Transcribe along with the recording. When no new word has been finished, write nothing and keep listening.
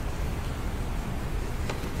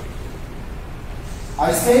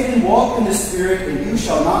I say then, walk in the Spirit, and you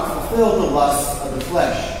shall not fulfill the lusts of the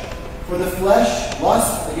flesh. For the flesh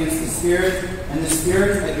lusts against the Spirit, and the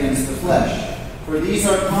Spirit against the flesh. For these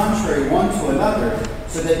are contrary one to another,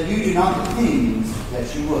 so that you do not the things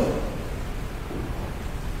that you would.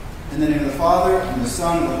 In the name of the Father, and the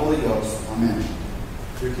Son, and the Holy Ghost. Amen.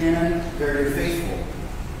 Your canon, very faithful.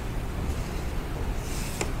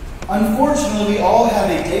 Unfortunately, we all have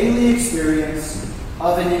a daily experience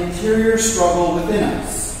of an interior struggle within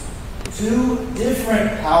us. Two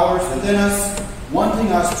different powers within us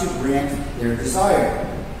wanting us to grant their desire.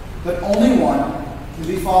 But only one can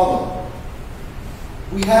be followed.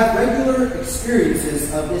 We have regular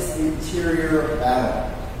experiences of this interior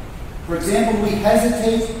battle. For example, we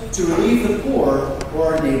hesitate to relieve the poor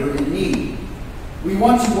or our neighbor in need. We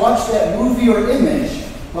want to watch that movie or image,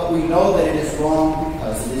 but we know that it is wrong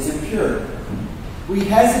because it is impure. We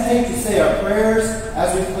hesitate to say our prayers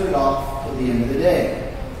as we put it off till the end of the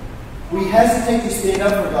day. We hesitate to stand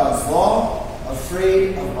up for God's law,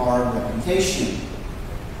 afraid of our reputation.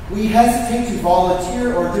 We hesitate to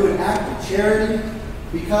volunteer or do an act of charity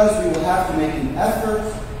because we will have to make an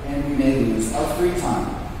effort and we may lose our free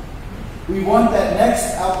time. We want that next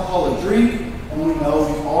alcoholic drink and we know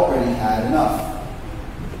we've already had enough.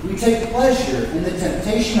 We take pleasure in the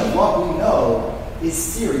temptation of what we know is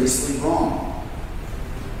seriously wrong.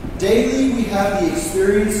 Daily, we have the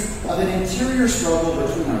experience of an interior struggle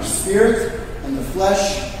between our spirit and the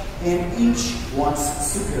flesh, and each wants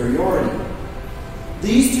superiority.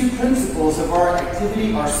 These two principles of our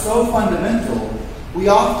activity are so fundamental, we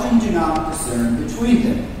often do not discern between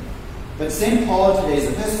them. But St. Paul in today's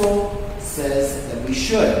epistle says that we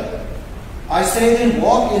should. I say then,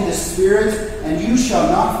 walk in the Spirit, and you shall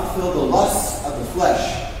not fulfill the lusts of the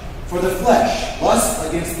flesh. For the flesh lusts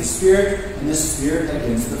against the Spirit, and the Spirit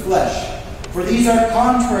against the flesh. For these are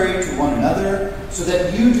contrary to one another, so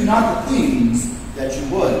that you do not the things that you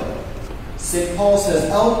would. St. Paul says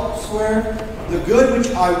elsewhere, the good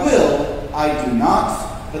which I will, I do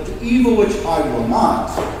not, but the evil which I will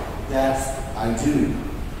not, that I do.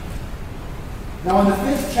 Now in the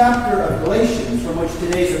 5th chapter of Galatians, from which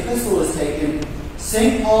today's epistle is taken,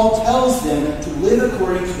 St. Paul tells them to live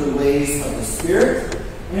according to the ways of the Spirit,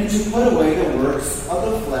 and to put away the works of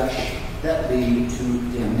the flesh that lead to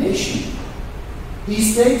damnation. He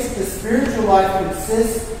states the spiritual life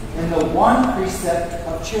consists in the one precept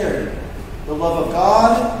of charity, the love of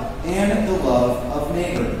God and the love of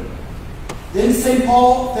neighbor. Then St.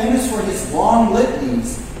 Paul, famous for his long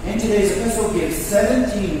litanies, in today's epistle gives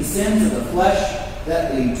 17 sins of the flesh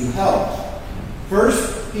that lead to hell.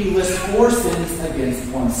 First, he lists 4 sins against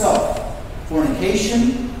oneself: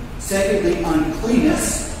 fornication. Secondly,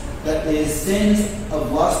 uncleanness, that is, sins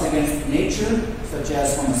of lust against nature, such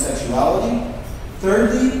as homosexuality.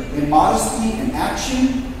 Thirdly, immodesty in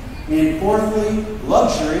action. And fourthly,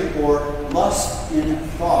 luxury or lust in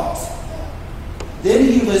thought. Then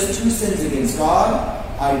he lists 2 sins against God: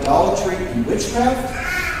 idolatry and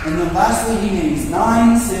witchcraft. And then lastly, he names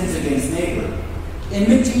 9 sins against neighbor: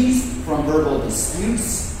 enmities from verbal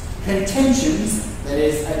disputes, contentions, that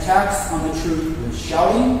is, attacks on the truth with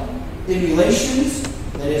shouting, emulations,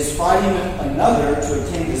 that is, fighting with another to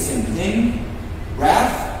obtain the same thing,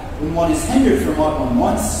 wrath, when one is hindered from what one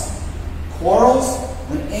wants, quarrels,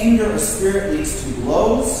 when anger or spirit leads to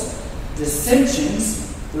blows,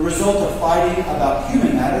 dissensions, the result of fighting about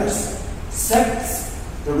human matters, sects,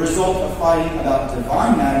 the result of fighting about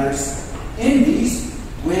divine matters, envies,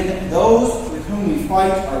 when those with whom we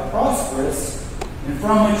fight are prosperous, and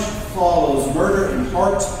from which follows murder in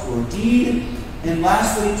heart or deed, and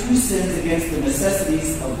lastly, 2 sins against the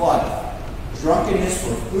necessities of life: drunkenness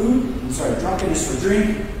for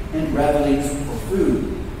drink, and revelings for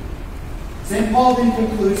food. St. Paul then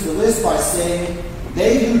concludes the list by saying,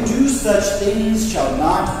 "They who do such things shall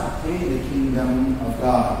not obtain the kingdom of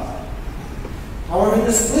God." However,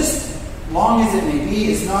 this list, long as it may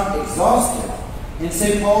be, is not exhaustive, and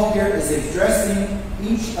St. Paul here is addressing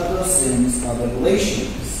each of those sins of the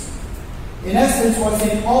Galatians. In essence, what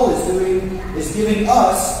St. Paul is doing is giving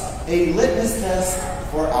us a litmus test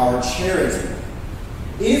for our charity.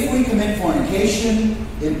 If we commit fornication,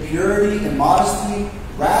 impurity, immodesty,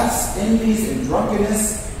 wraths, envies, and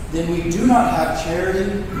drunkenness, then we do not have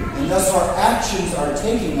charity, and thus our actions are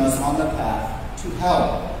taking us on the path to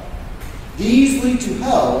hell. These lead to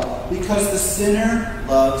hell because the sinner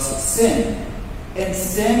loves sin, and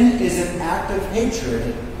sin is an act of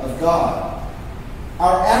hatred of God.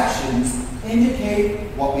 Our actions indicate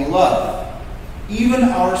what we love. Even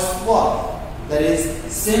our sloth, that is,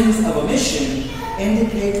 sins of omission,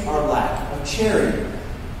 indicate our lack of charity.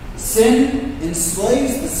 Sin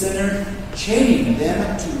enslaves the sinner chaining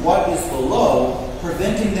them to what is below,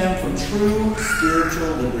 preventing them from true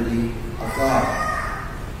spiritual liberty of God.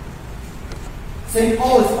 St.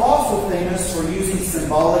 Paul is also famous for using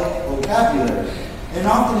symbolic vocabulary, and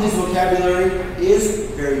often his vocabulary is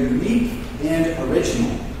very unique and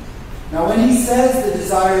original. Now, when he says the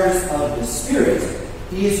desires of the Spirit,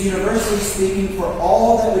 he is universally speaking for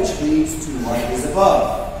all that which leads to what is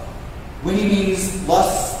above. When he means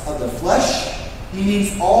lusts of the flesh, he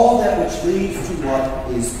means all that which leads to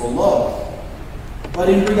what is below. But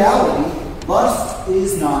in reality, lust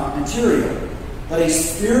is not material, but a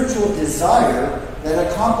spiritual desire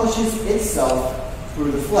that accomplishes itself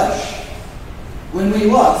through the flesh. When we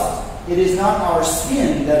lust, it is not our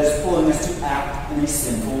skin that is pulling us to act in a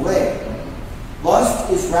sinful way.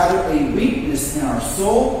 Lust is rather a weakness in our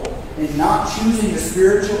soul in not choosing the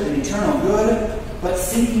spiritual and eternal good, but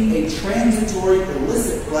seeking a transitory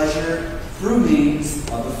illicit pleasure through means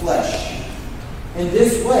of the flesh. In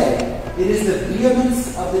this way, it is the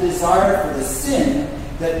vehemence of the desire for the sin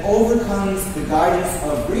that overcomes the guidance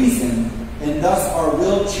of reason, and thus our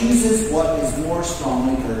will chooses what is more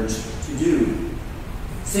strongly urged to do.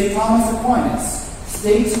 St. Thomas Aquinas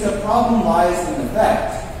states the problem lies in the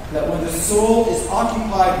fact that when the soul is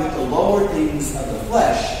occupied with the lower things of the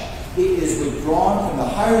flesh, it is withdrawn from the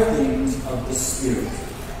higher things of the Spirit.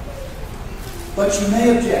 But you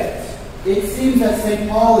may object. It seems that St.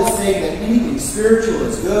 Paul is saying that anything spiritual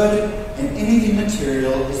is good and anything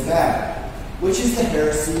material is bad, which is the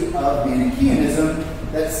heresy of Manichaeanism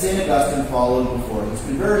that St. Augustine followed before his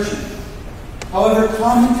conversion. However,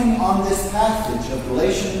 commenting on this passage of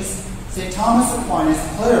Galatians, St. Thomas Aquinas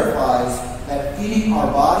clarifies that feeding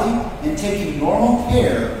our body and taking normal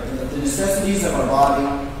care of the necessities of our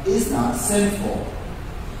body is not sinful.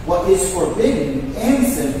 What is forbidden and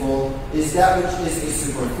sinful is that which is a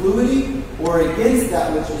superfluity or against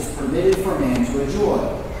that which is permitted for man to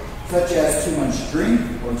enjoy, such as too much drink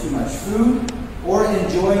or too much food, or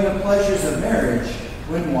enjoying the pleasures of marriage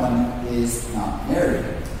when one is not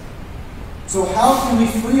married. So how can we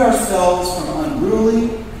free ourselves from unruly,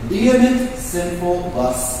 vehement, sinful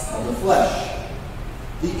lusts of the flesh?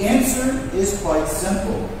 The answer is quite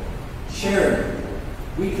simple: charity.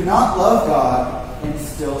 We cannot love God and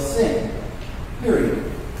still sin. Period.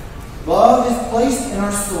 Love is placed in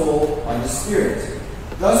our soul by the Spirit.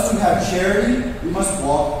 Thus, to have charity, we must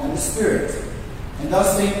walk in the Spirit. And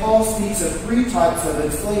thus St. Paul speaks of three types of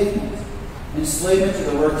enslavement: enslavement to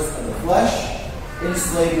the works of the flesh,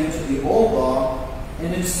 enslavement to the old law,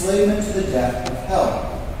 and enslavement to the death of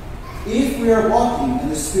hell. If we are walking in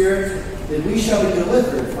the Spirit, then we shall be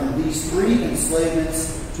delivered from these three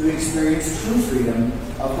enslavements to experience true freedom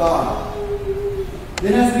of God.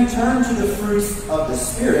 Then as we turn to the fruits of the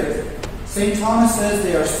Spirit, St. Thomas says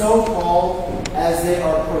they are so called as they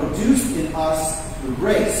are produced in us through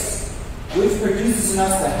grace, which produces in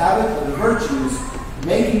us the habit of the virtues,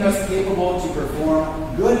 making us capable to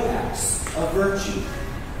perform good acts of virtue.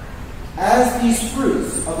 As these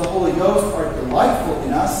fruits of the Holy Ghost are delightful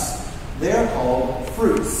in us, they are called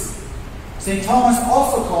fruits. St. Thomas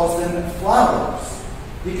also calls them flowers,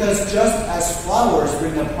 because just as flowers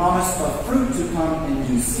bring the promise of fruit to come in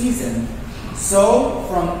due season, so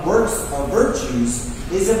from works of virtues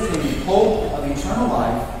is obtained hope of eternal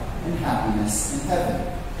life and happiness in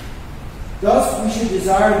heaven. Thus we should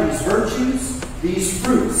desire these virtues, these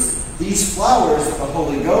fruits, these flowers of the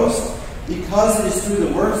Holy Ghost, because it is through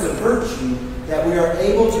the works of virtue that we are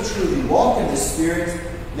able to truly walk in the Spirit,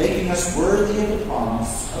 making us worthy of the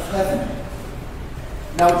promise of heaven.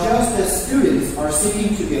 Now, just as students are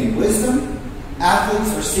seeking to gain wisdom,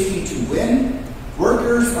 athletes are seeking to win,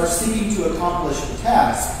 workers are seeking to accomplish a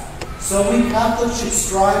task, so we Catholics should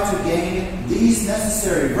strive to gain these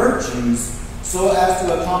necessary virtues so as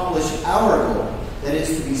to accomplish our goal, that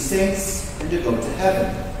is to be saints and to go to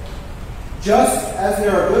heaven. Just as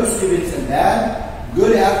there are good students and bad,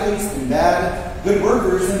 good athletes and bad, good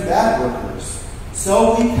workers and bad workers,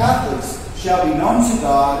 so we Catholics shall be known to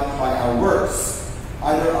God by our works,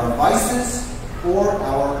 either our vices or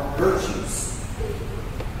our virtues.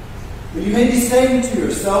 But you may be saying to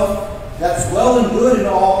yourself, that's well and good and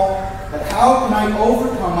all, but how can I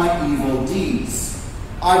overcome my evil deeds?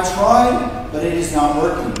 I tried, but it is not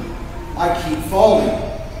working. I keep falling.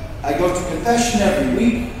 I go to confession every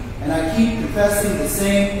week, and I keep confessing the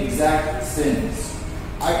same exact sins.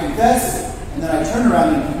 I confess, and then I turn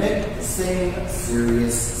around and commit the same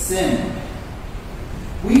serious sin.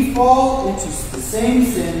 We fall into the same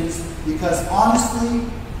sins because honestly,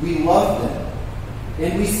 we love them,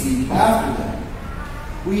 and we seek after them.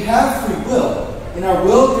 We have free will, and our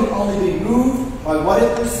will can only be moved by what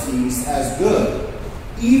it perceives as good.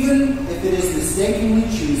 even if it is mistakenly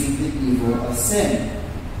choosing the evil of sin.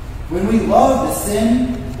 When we love the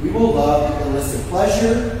sin, we will love the illicit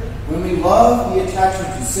pleasure. When we love the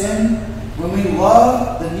attachment to sin, when we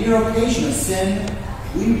love the near occasion of sin,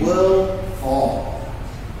 we will fall.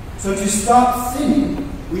 So to stop sinning,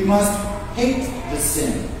 we must hate the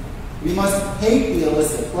sin. We must hate the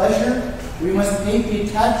illicit pleasure. We must hate the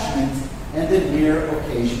attachment and the near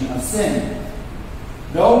occasion of sin.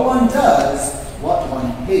 No one does what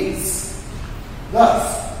one hates.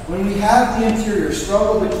 Thus, when we have the interior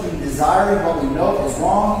struggle between desiring what we know is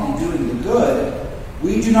wrong and doing the good,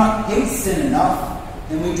 we do not hate sin enough,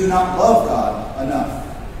 and we do not love God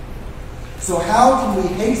enough. So how can we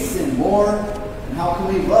hate sin more, and how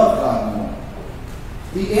can we love God more?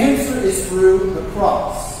 The answer is through the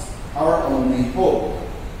cross, our only hope.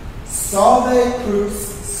 Salve crux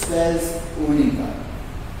spes unica.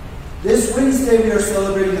 This Wednesday we are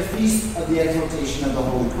celebrating the feast of the exaltation of the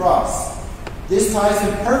Holy Cross. This ties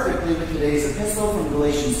in perfectly with today's epistle from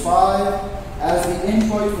Galatians 5, as the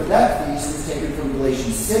introit for that feast is taken from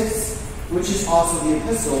Galatians 6, which is also the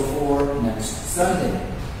epistle for next Sunday.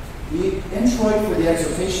 The introit for the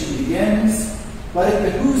exaltation begins, "But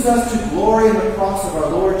it behooves us to glory in the cross of our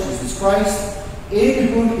Lord Jesus Christ, in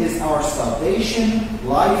whom is our salvation,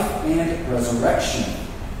 life, and resurrection,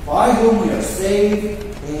 by whom we are saved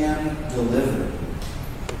and delivered."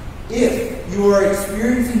 If you are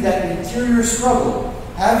experiencing that interior struggle,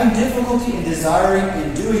 having difficulty in desiring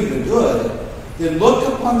and doing the good, then look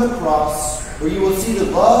upon the cross, where you will see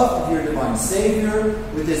the love of your divine Savior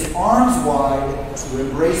with his arms wide to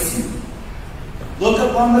embrace you. Look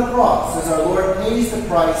upon the cross as our Lord pays the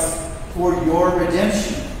price for your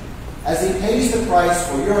redemption, as he pays the price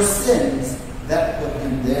for your sins that put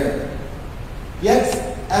him there.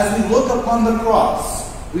 Yet, as we look upon the cross,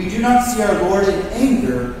 we do not see our Lord in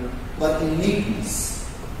anger, but in meekness,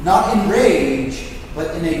 not in rage,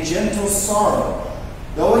 but in a gentle sorrow,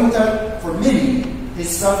 knowing that for many his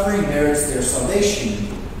suffering merits their salvation,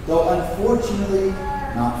 though unfortunately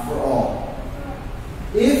not for all.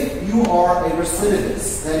 If you are a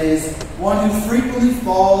recidivist, that is, one who frequently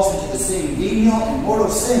falls into the same venial and mortal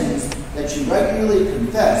sins that you regularly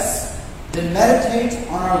confess, then meditate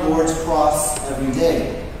on our Lord's cross every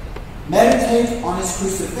day. Meditate on his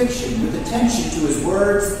crucifixion with attention to his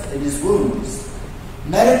words and his wounds.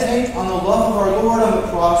 Meditate on the love of our Lord on the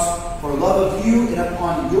cross for love of you and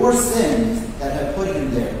upon your sins that have put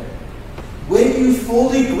him there. When you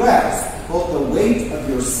fully grasp both the weight of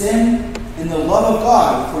your sin and the love of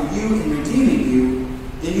God for you in redeeming you,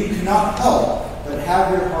 then you cannot help but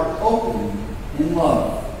have your heart open in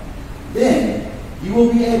love. Then you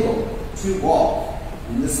will be able to walk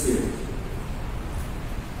in the Spirit.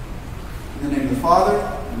 In the name of the Father,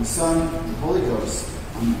 and the Son, and the Holy Ghost.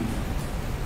 Amen.